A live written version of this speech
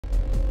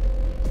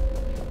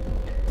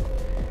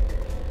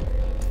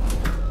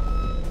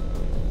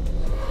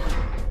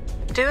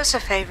Do us a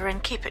favor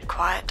and keep it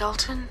quiet,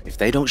 Dalton. If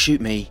they don't shoot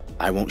me,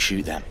 I won't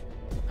shoot them.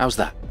 How's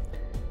that?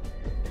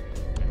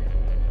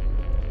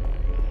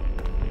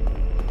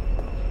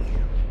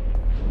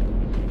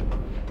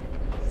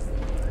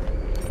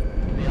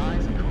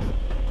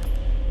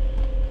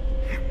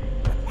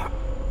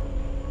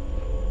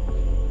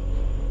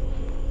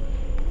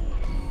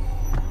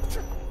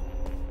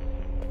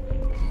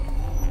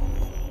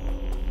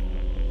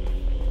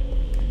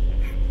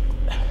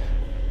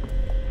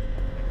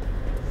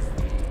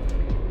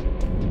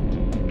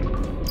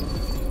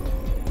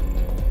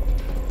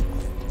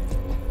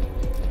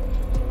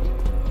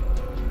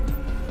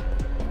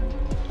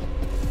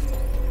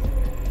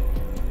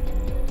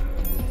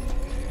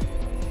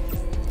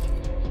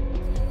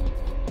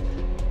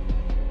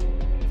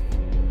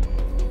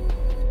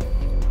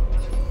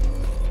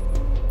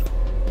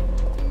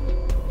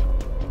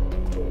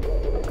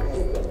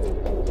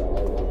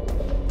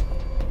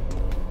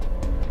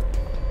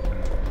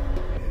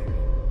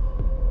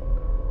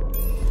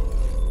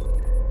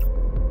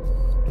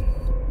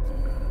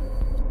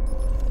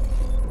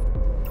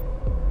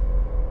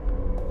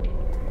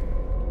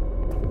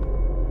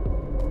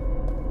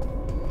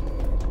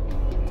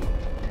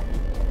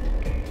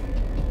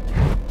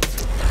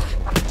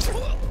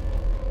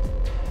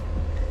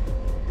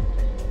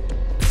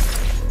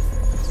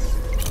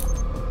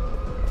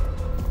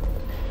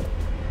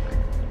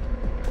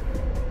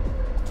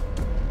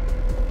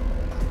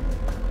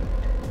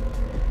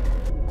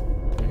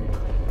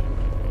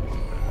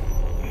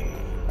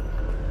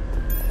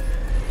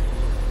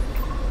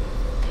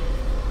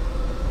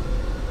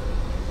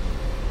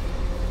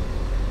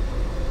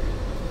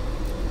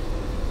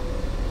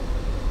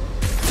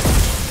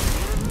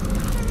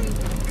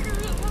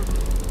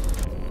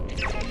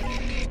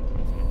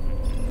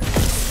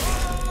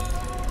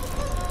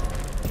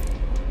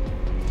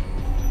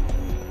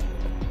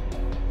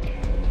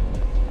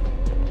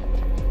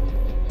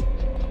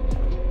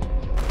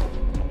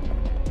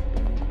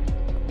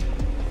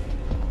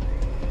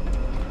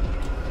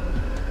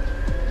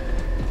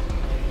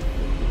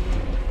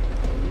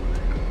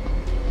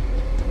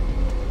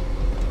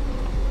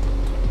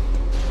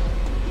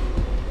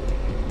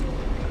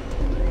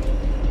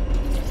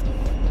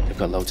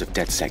 Got loads of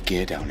DedSec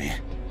gear down here.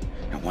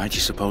 And why do you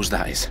suppose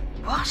that is?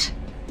 What?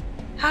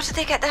 How did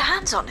they get their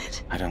hands on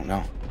it? I don't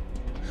know.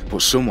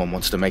 But someone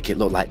wants to make it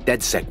look like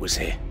DedSec was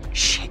here.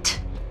 Shit.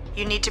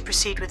 You need to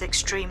proceed with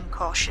extreme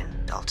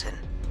caution, Dalton.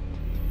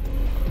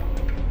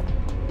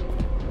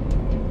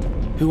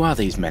 Who are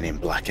these men in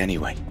black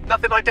anyway?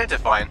 Nothing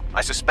identifying.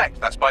 I suspect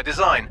that's by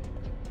design.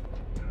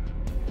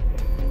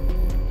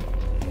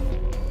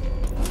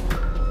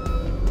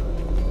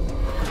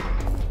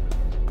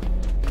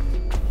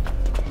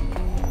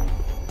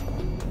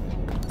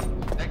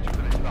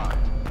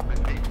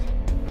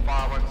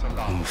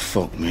 Oh,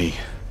 fuck me.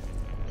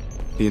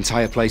 The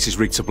entire place is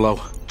rigged to blow.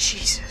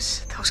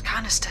 Jesus, those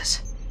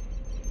canisters.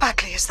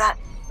 Bagley, is that...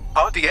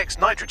 RDX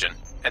nitrogen.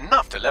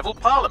 Enough to level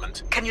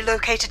Parliament. Can you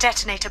locate a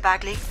detonator,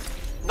 Bagley?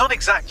 Not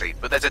exactly,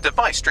 but there's a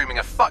device streaming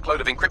a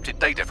fuckload of encrypted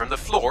data from the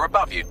floor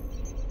above you.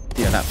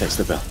 Yeah, that fits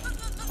the bill.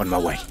 On my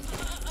way.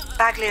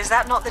 Bagley, is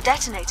that not the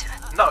detonator?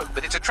 No,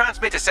 but it's a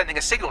transmitter sending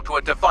a signal to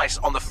a device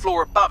on the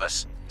floor above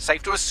us.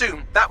 Safe to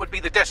assume that would be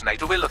the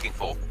detonator we're looking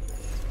for.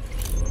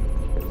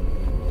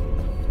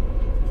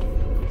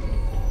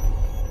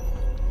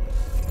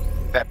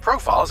 Their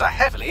profiles are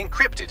heavily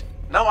encrypted.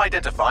 No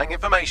identifying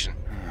information.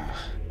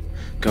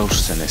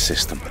 Ghosts in this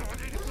system.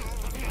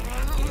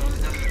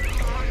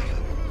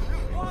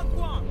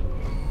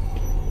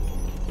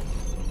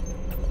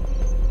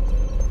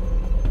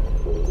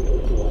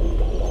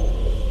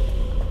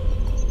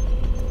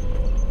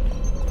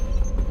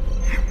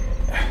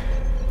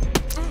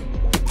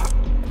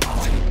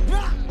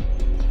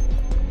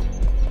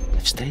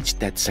 They've staged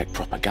DedSec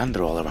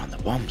propaganda all around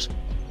the bombs.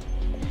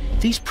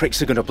 These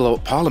pricks are going to blow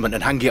up Parliament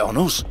and hang it on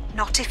us.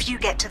 Not if you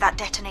get to that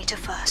detonator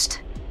first.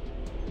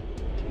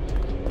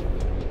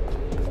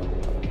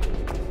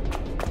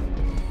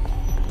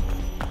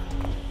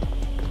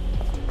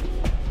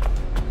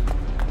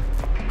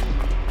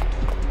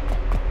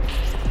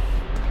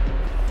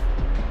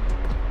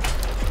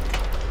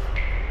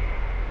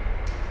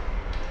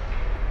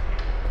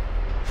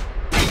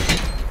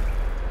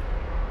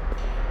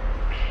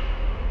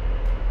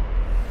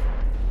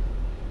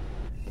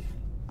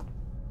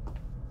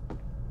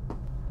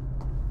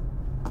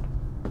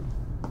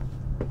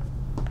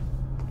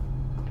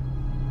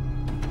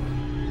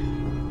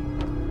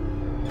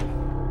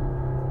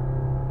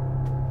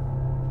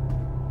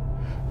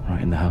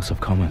 In the House of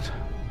Commons.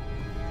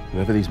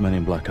 Whoever these men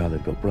in black are,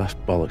 they've got brass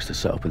bollocks to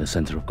set up in the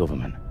centre of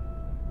government.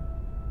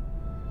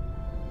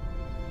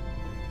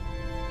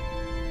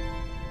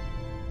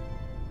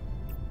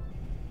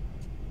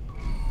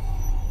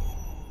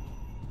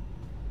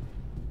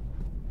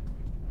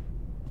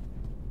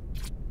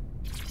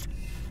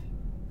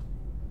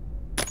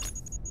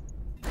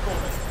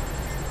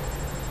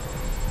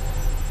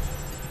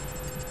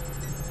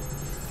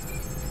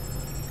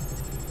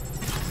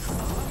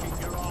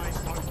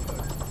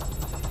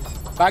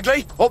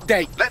 Bagley,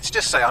 update. Let's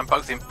just say I'm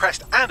both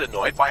impressed and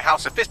annoyed by how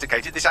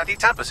sophisticated this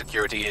anti-tamper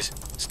security is.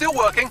 Still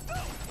working. Sure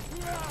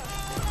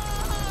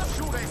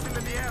they're still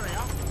in the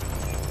area.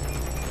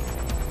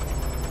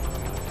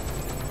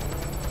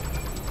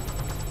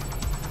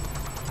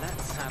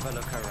 Let's have a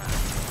look around.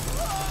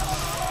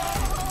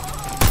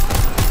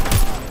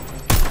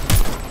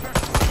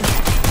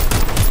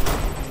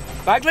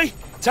 Bagley,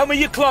 tell me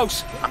you're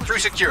close. I'm through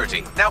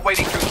security, now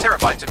wading through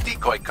terabytes of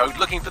decoy code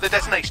looking for the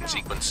detonation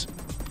sequence.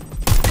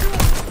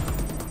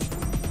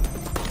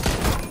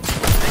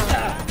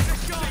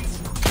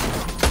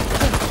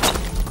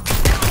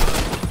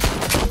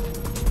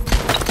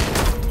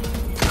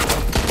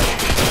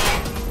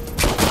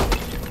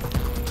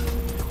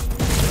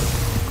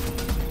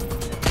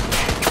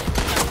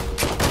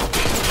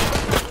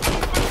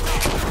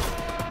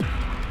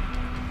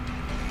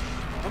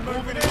 I'm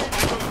moving in.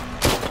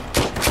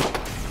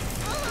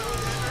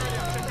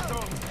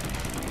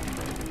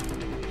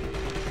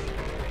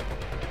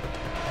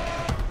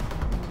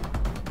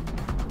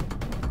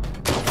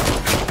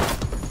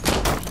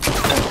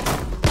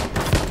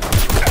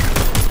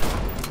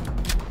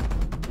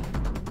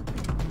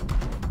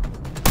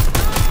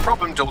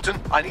 Problem, Dalton.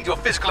 I need your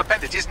physical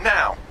appendages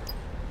now.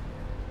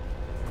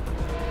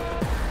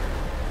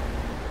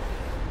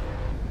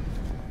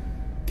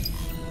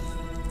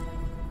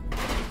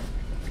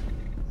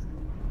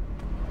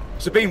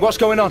 Sabine, what's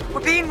going on?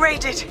 We're being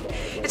raided.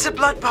 It's a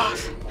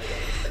bloodbath.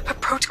 Her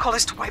protocol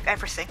is to wipe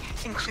everything,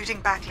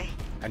 including Bagley.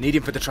 I need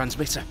him for the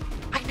transmitter.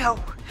 I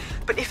know,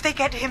 but if they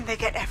get him, they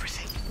get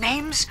everything.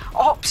 Names,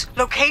 ops,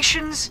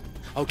 locations.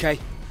 Okay,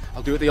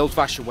 I'll do it the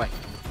old-fashioned way.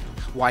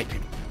 Wipe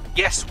him.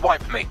 Yes,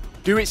 wipe me.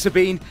 Do it,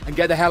 Sabine, and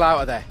get the hell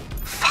out of there.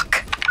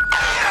 Fuck.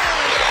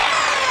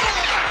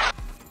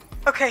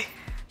 Okay,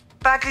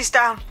 Bagley's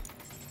down.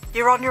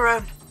 You're on your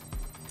own.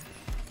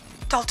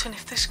 Dalton,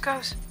 if this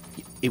goes,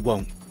 It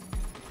won't.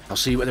 I'll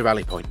see you at the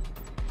rally point.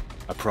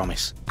 I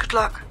promise. good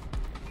luck.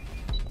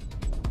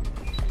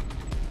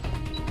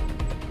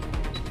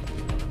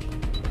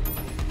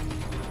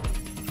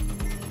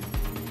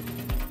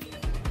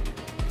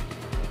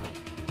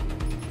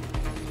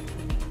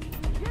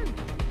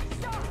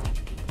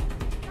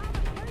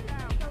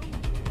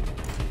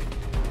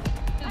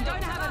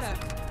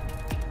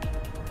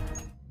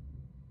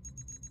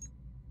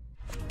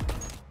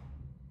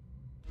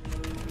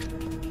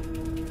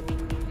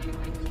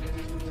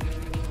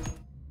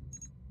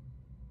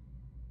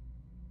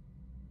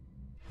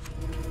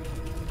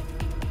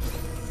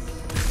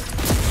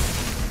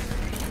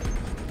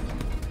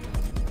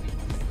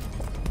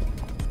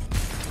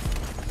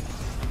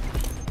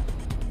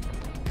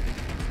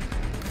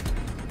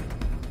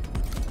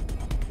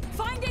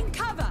 Finding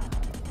cover!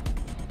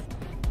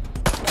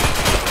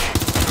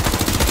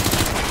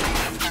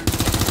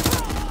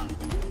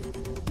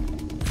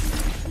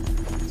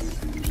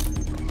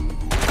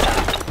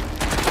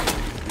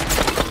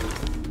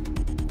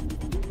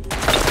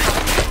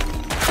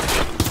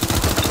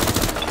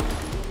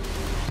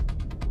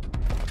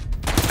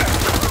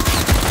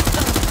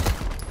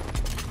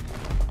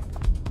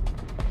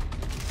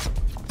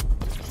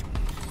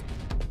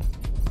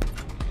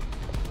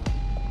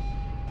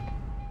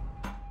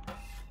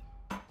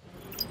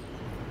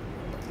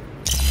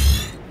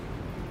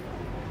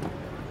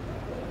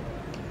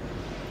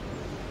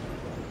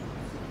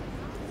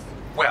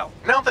 Well,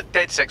 now that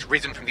DedSec's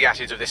risen from the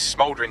ashes of this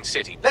smouldering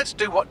city, let's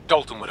do what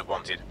Dalton would have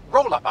wanted.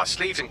 Roll up our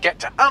sleeves and get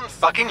to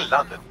unfucking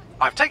London.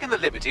 I've taken the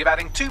liberty of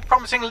adding 2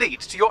 promising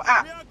leads to your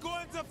app. We are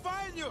going to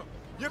find you.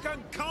 You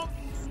can count.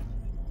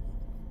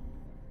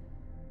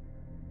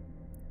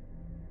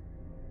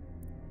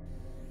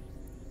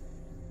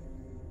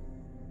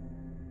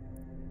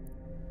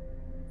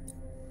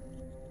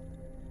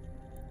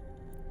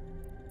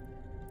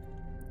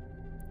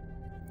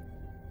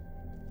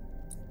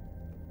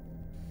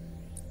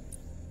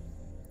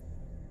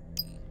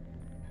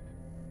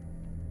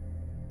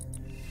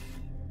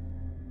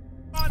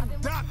 On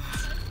that.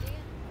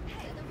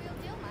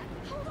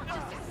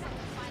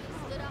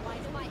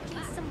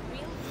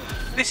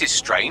 This is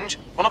strange.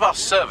 One of our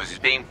servers is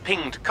being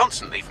pinged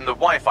constantly from the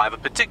Wi-Fi of a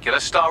particular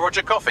Star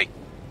Roger coffee.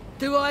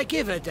 Do I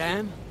give a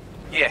damn?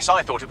 Yes,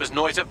 I thought it was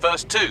noise at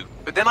first too,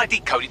 but then I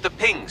decoded the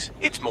pings.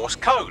 It's Morse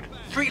code.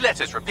 3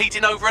 letters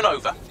repeating over and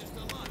over.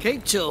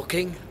 Keep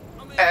talking.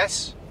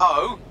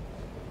 S-O.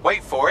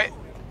 Wait for it.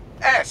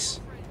 S.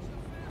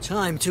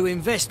 Time to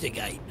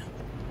investigate.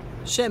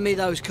 Send me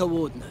those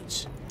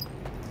coordinates.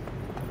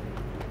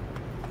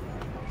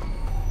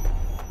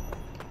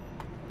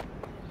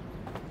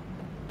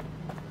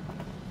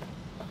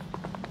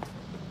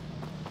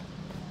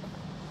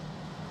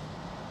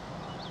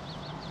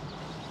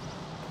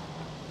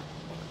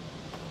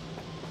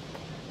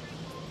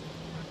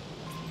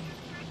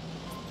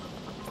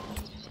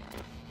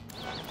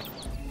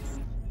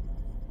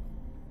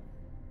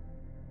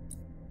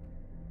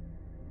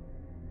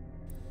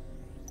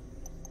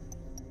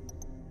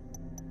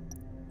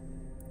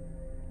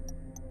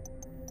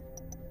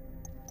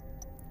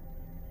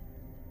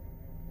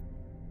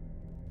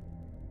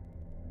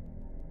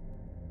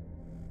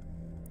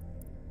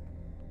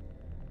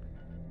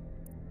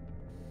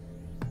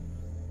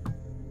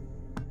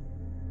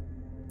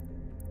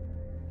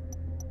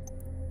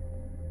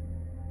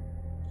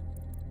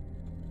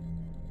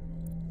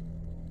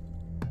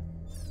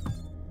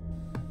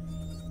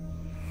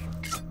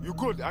 You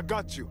good? I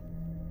got you.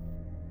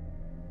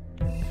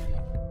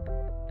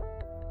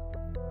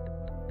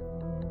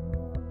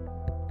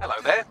 Hello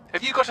there.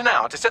 Have you got an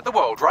hour to set the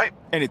world right?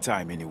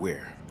 Anytime,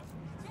 anywhere.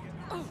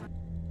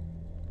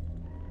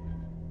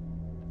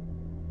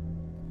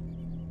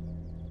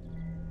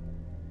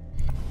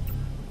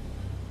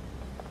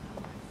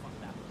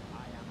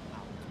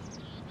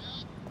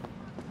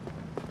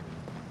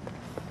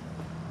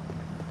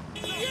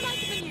 You're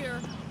like manure.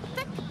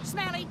 Thick,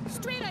 smelly,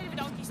 straight out of a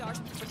donkey's arse,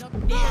 but not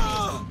nearly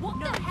as what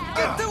the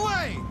hell? Get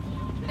away!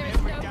 There's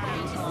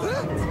no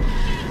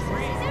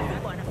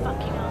everyone a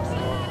fucking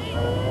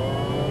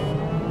arsehole.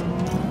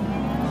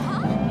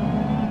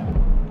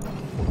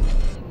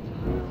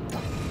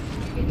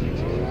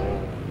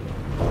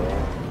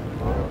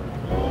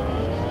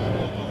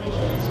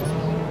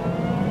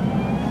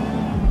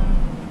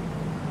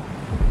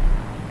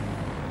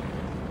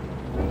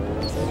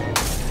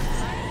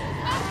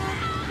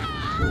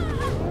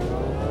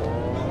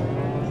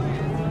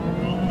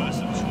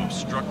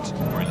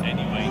 Or in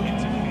any way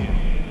interfere.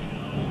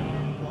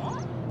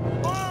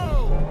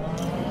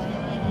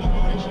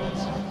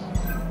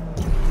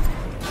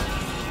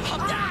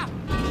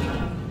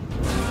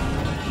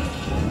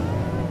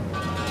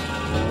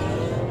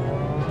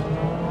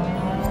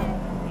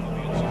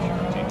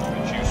 Security to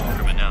reduce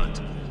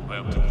criminality by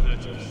up to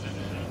 30%.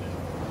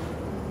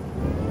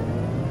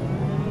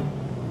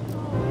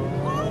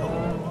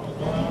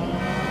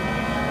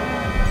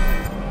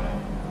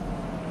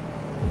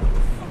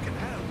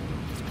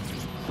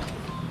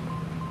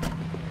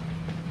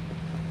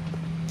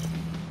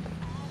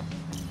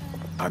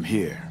 I'm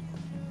here.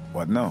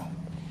 What now?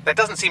 There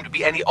doesn't seem to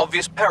be any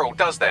obvious peril,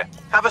 does there?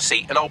 Have a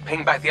seat and I'll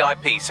ping back the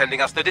IP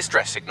sending us the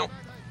distress signal.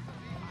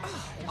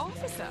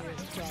 Officer,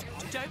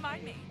 don't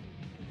mind me.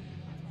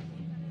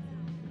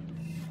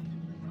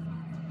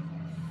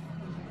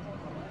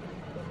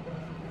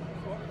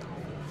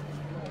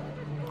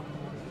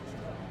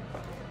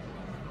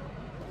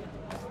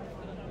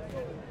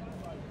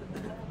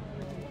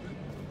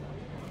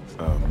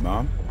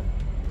 Mom?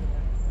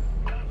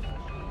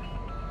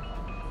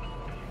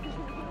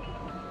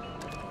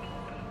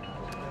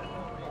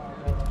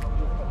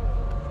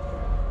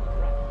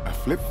 A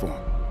flip phone?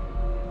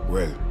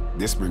 Well,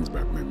 this brings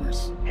back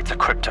memories. It's a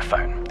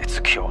cryptophone. It's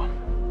secure.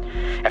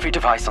 Every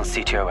device on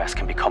CTOS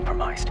can be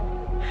compromised.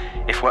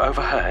 If we're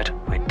overheard,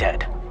 we're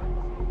dead.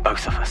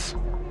 Both of us.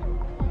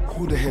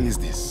 Who the hell is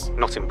this?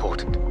 Not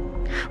important.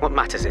 What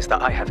matters is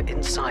that I have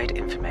inside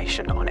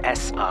information on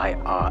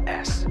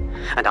SIRS,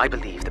 and I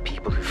believe the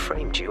people who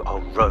framed you are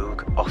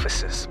rogue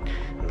officers.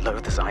 And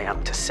loath as I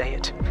am to say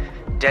it,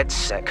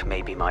 DedSec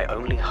may be my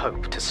only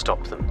hope to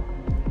stop them.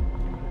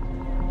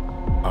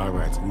 All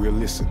right, we'll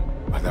listen.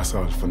 But that's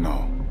all for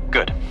now.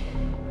 Good.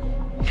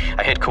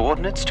 I hid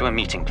coordinates to a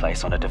meeting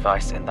place on a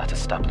device in that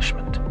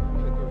establishment.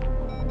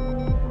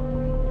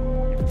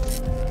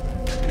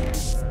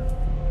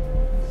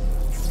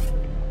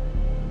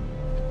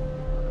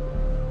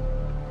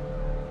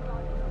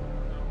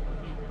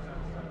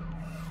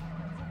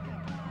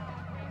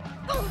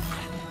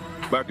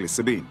 Bagley,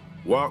 Sabine,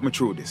 walk me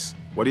through this.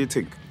 What do you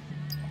think?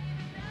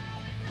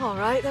 All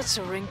right, that's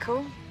a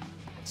wrinkle.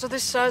 So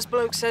this SIRS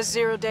bloke says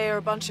Zero Day are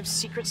a bunch of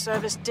Secret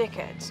Service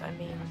dickheads. I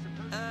mean,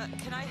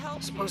 Can I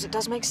help? suppose it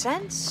does make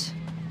sense.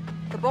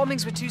 The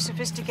bombings were too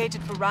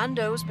sophisticated for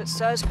randos, but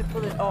SIRS could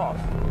pull it off.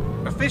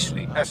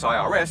 Officially,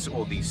 SIRS,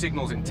 or the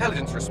Signals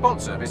Intelligence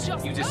Response Service,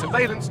 uses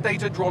surveillance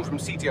data drawn from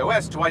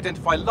CTOS to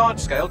identify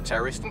large-scale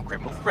terrorist and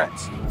criminal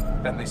threats.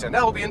 Then they send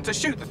Albion to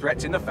shoot the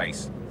threats in the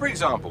face. For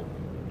example,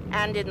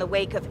 And in the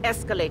wake of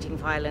escalating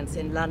violence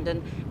in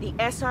London, the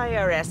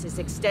SIRS is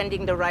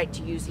extending the right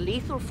to use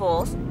lethal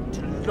force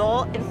to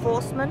law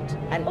enforcement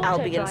and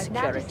Albion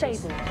security.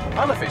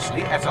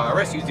 unofficially,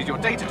 SIRS uses your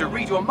data to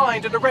read your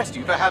mind and arrest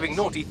you for having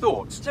naughty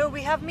thoughts. So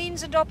we have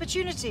means and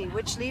opportunity,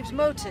 which leaves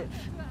motive.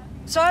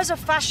 SIRS are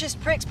fascist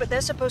pricks, but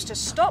they're supposed to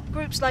stop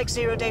groups like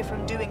Zero Day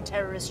from doing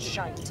terrorist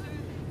shite.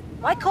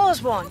 Why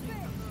cause one?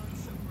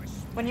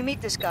 When you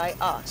meet this guy,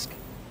 ask.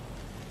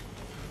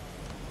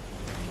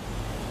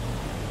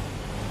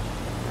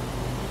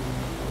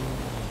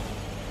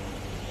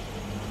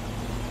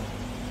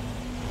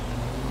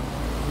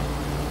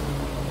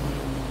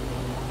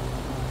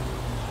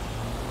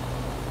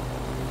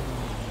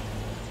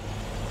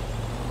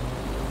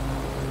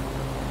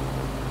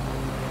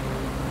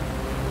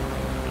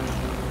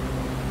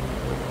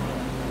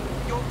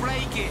 You're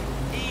breaking.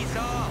 Ease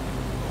off.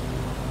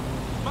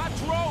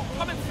 Matro,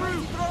 coming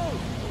through.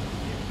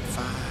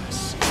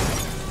 Fast.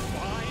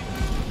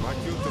 Like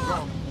you to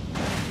go.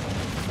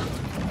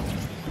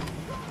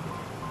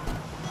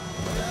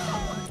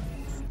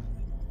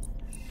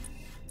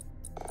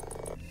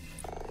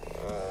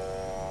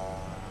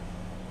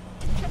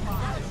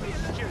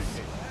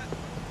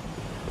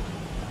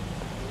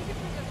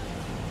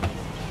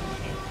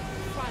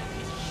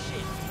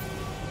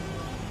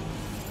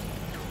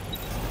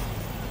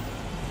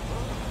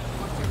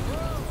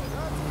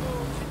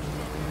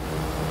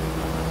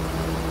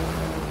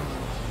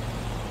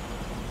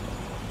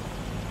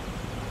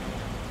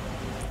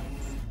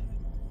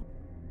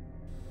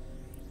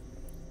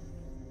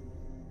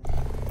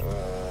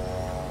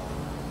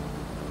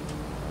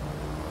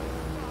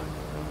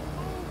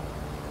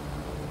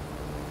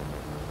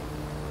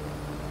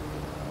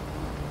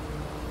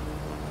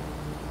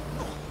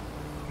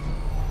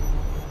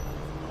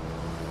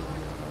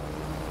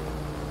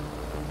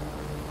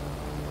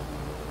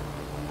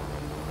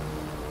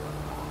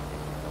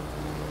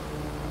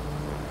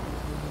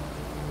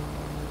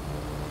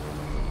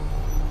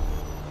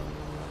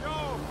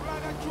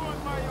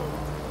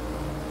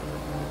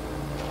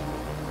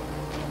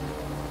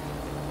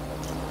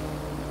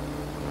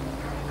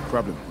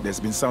 problem. There's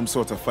been some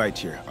sort of fight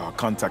here. Our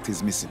contact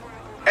is missing.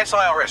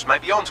 SIRS may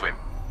be onto him.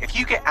 If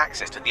you get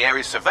access to the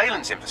area's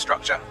surveillance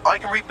infrastructure, I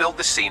can rebuild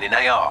the scene in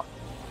AR.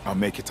 I'll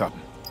make it happen.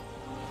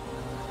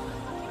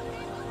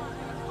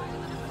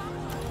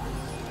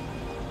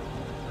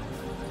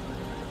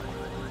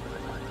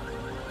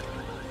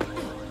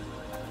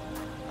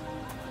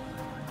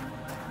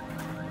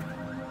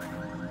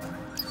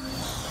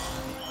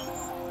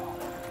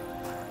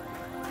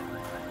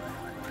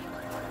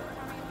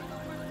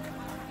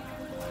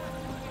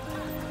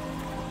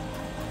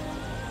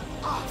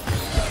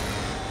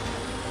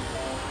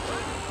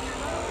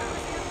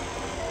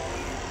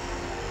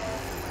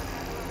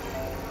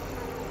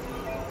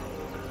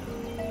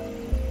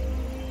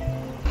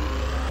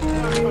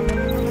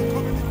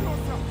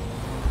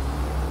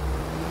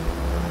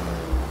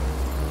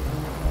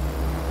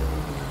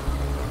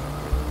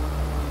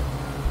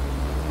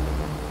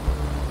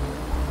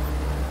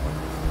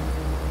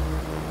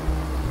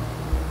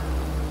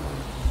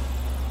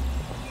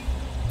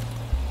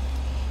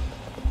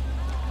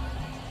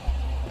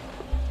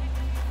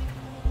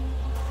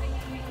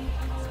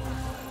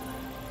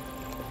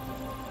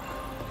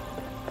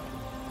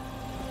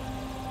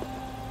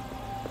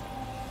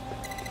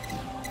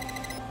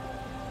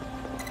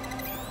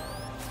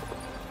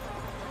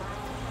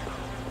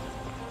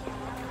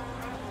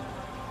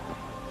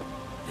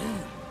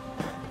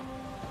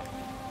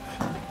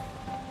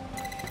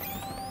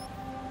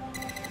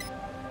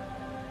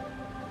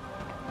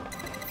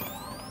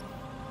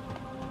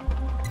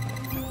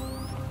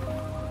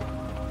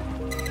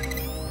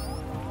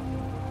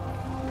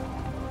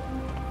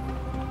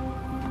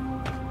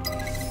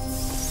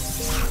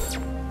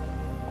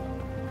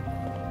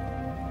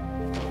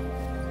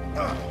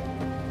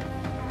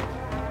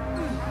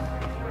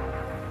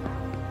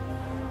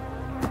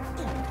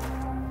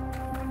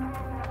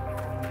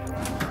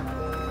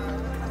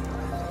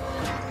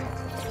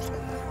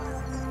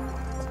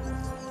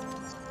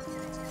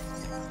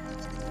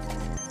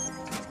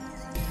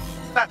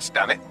 That's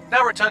done it.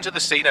 Now return to the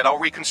scene and I'll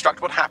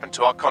reconstruct what happened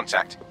to our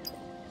contact.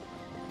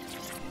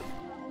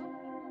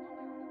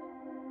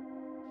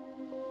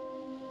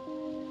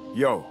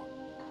 Yo,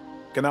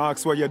 can I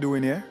ask what you're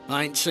doing here?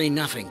 I ain't seen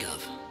nothing,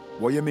 Gov.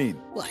 What you mean?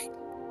 Wait,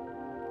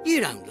 you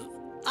don't look...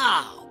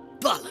 Oh,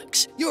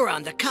 bollocks. You're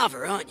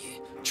undercover, aren't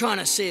you? Trying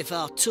to see if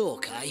I'll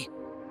talk, eh?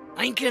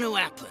 Ain't gonna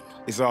happen.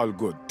 It's all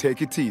good.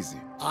 Take it easy.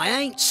 I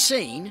ain't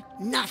seen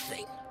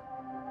nothing.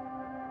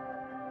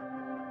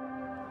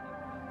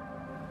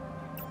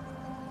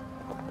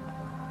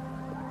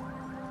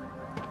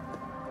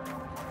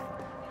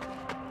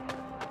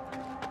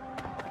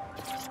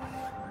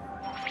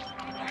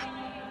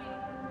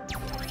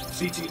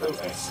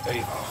 CTOS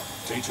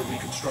AR. Data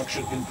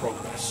reconstruction in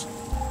progress.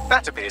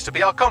 That appears to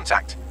be our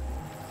contact.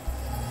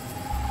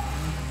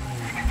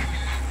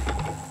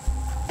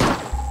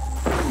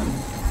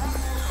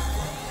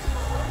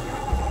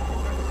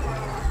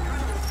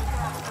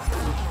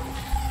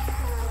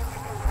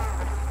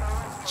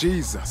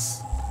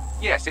 Jesus.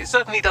 Yes, it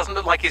certainly doesn't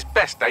look like his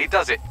best day,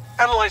 does it?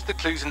 Analyze the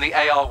clues in the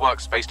AR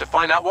workspace to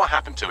find out what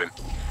happened to him.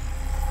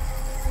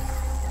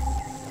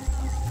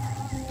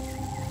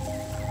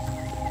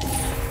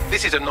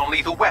 This is a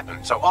non-lethal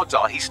weapon, so odds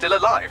are he's still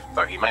alive,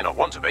 though he may not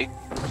want to be.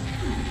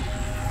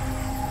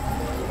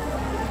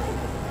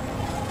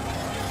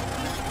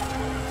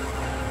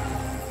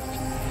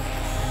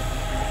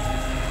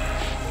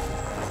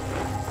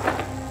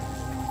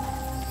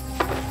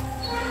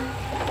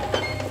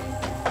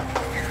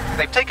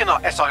 They've taken our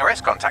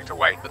SIRS contact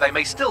away, but they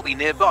may still be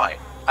nearby.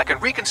 I can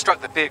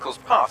reconstruct the vehicle's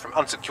path from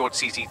unsecured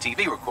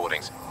CCTV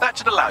recordings. That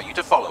should allow you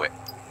to follow it.